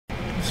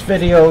This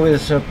video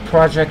is a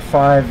Project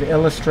 5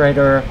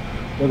 Illustrator.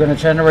 We're going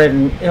to generate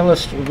an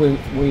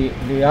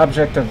the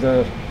object of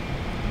the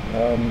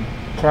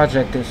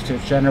project is to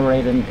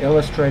generate an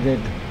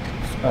illustrated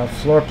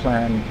floor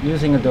plan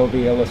using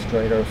Adobe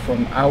Illustrator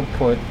from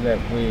output that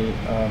we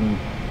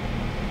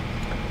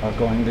are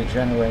going to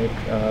generate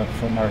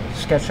from our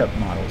SketchUp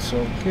model.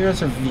 So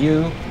here's a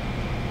view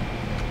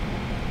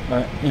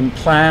in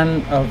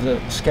plan of the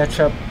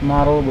SketchUp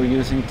model. We're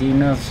using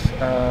Dina's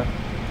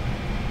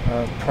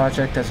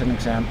project as an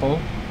example.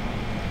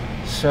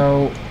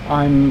 So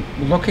I'm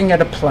looking at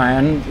a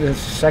plan. This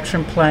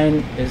section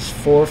plane is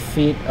 4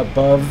 feet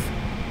above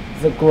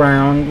the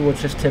ground,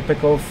 which is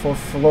typical for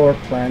floor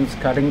plans,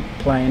 cutting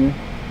plane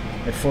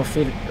at 4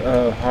 feet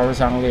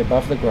horizontally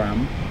above the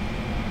ground.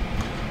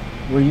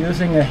 We're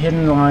using a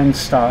hidden line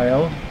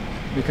style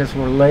because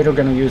we're later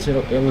going to use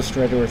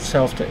Illustrator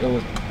itself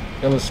to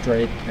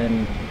illustrate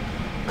and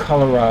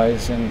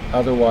colorize and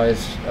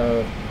otherwise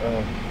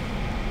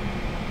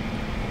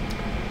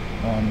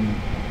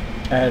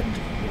add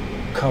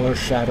color,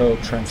 shadow,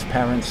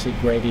 transparency,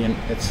 gradient,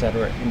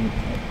 etc. in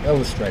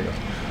Illustrator.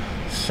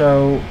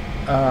 So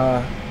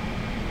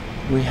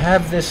we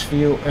have this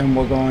view, and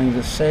we're going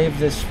to save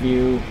this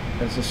view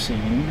as a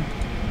scene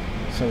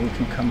so we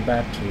can come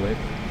back to it.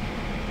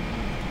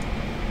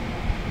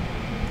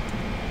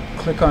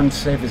 Click on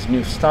Save as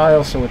New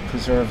Style so it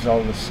preserves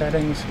all the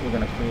settings. We're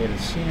going to create a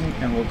scene,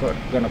 and we're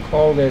going to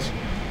call this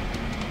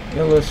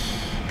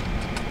Illustrated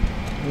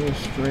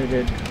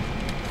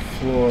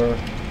Floor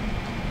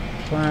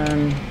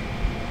Plan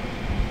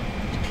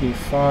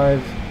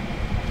P5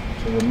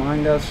 to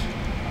remind us.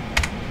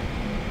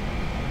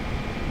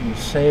 And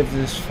save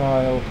this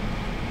file.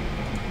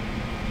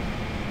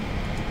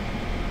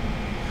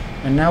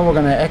 And now we're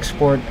going to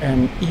export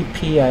an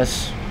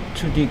EPS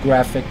 2D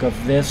graphic of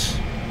this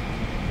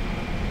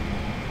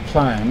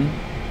plan.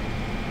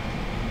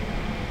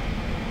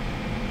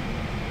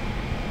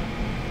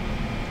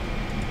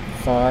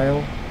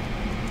 File,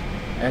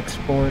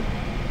 export,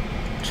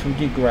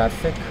 2D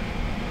graphic.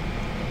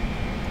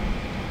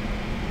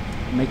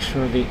 Make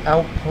sure the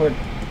output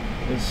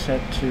is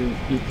set to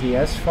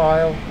EPS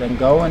file. Then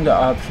go into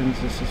options.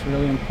 This is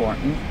really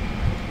important.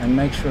 And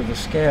make sure the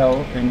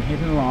scale in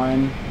hidden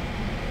line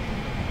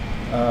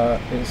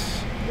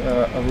is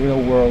a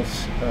real world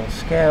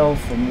scale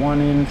from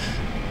 1 inch.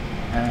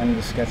 And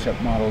the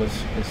SketchUp model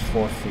is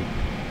 4 feet.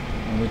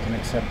 And we can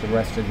accept the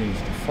rest of these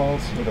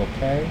defaults. Hit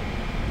OK.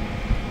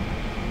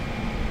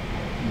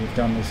 We've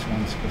done this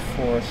once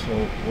before,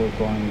 so we're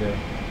going to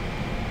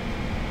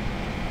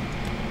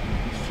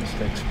just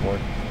export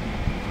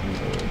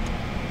with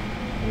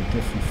a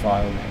different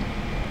file name.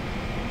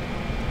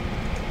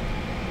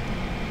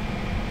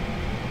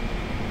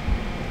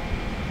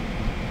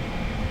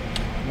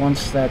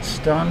 Once that's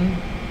done,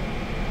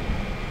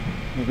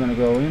 we're going to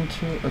go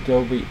into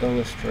Adobe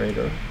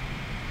Illustrator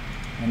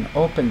and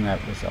open that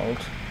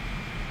result.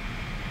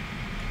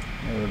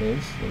 There it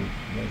is, the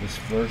latest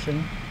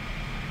version.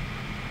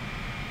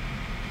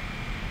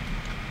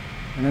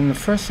 And then the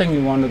first thing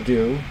you want to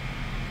do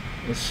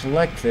is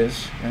select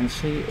this and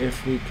see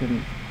if we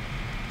can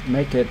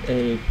make it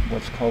a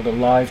what's called a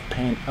live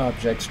paint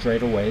object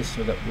straight away,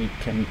 so that we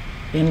can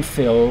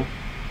infill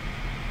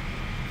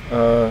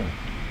the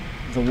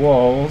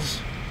walls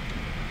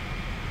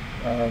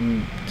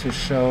to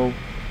show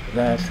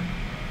that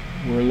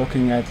we're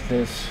looking at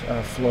this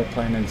floor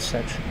plan in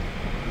section.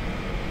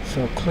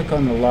 So click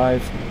on the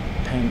live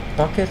paint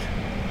bucket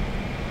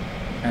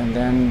and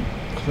then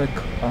click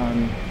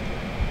on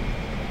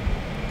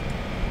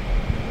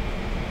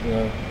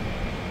the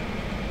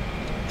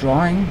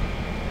drawing,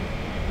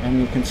 and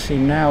you can see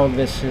now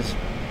this has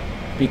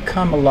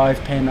become a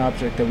live paint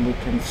object, and we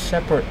can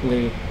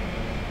separately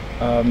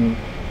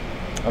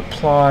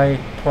apply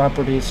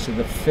properties to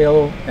the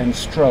fill and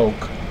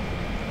stroke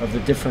of the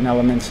different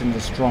elements in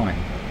this drawing.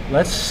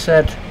 Let's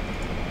set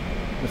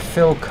the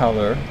fill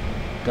color.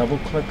 Double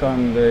click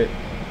on the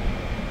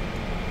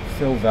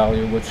fill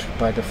value, which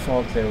by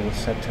default there was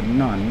set to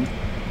none,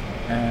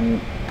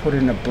 and put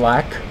in a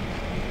black.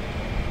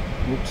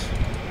 Oops.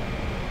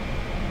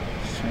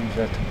 Let's change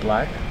that to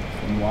black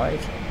from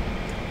white.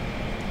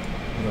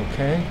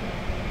 Okay.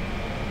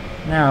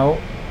 Now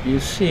you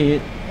see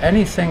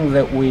anything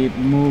that we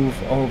move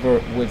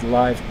over with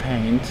live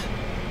paint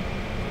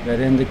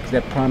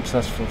that prompts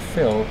us for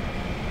fill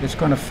is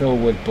going to fill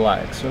with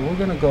black. So we're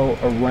going to go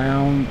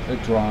around the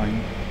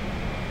drawing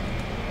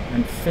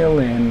and fill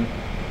in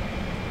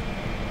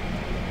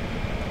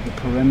the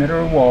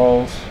perimeter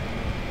walls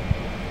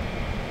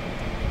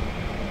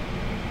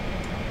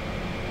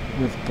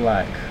with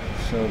black.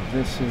 So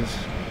this is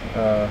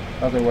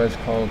otherwise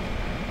called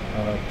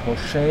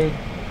pochette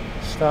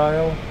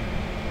style.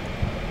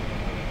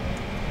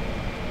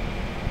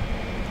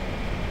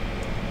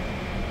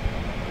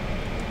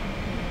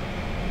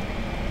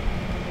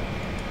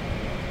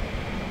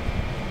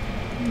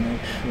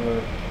 Make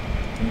sure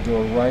you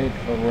go right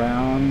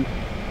around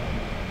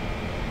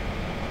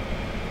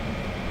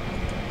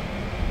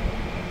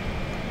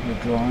with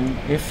drawing.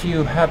 If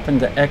you happen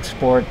to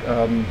export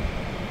a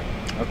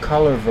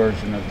color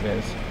version of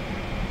this,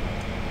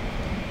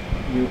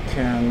 you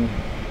can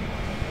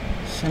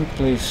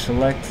simply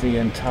select the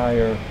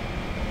entire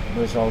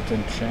result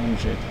and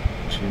change it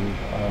to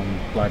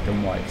black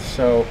and white.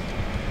 So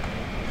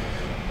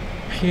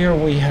here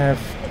we have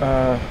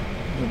the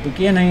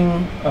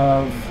beginning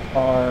of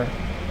our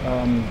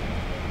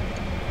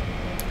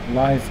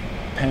live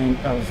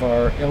paint of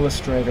our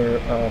Illustrator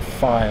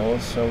file.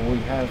 So we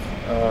have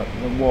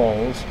the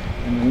walls.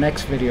 In the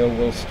next video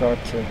we'll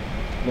start to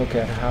look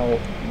at how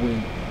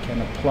we can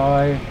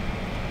apply,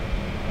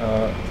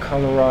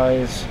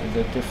 colorize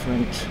the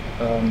different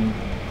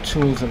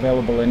tools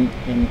available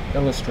in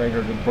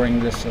Illustrator to bring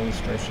this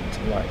illustration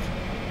to life.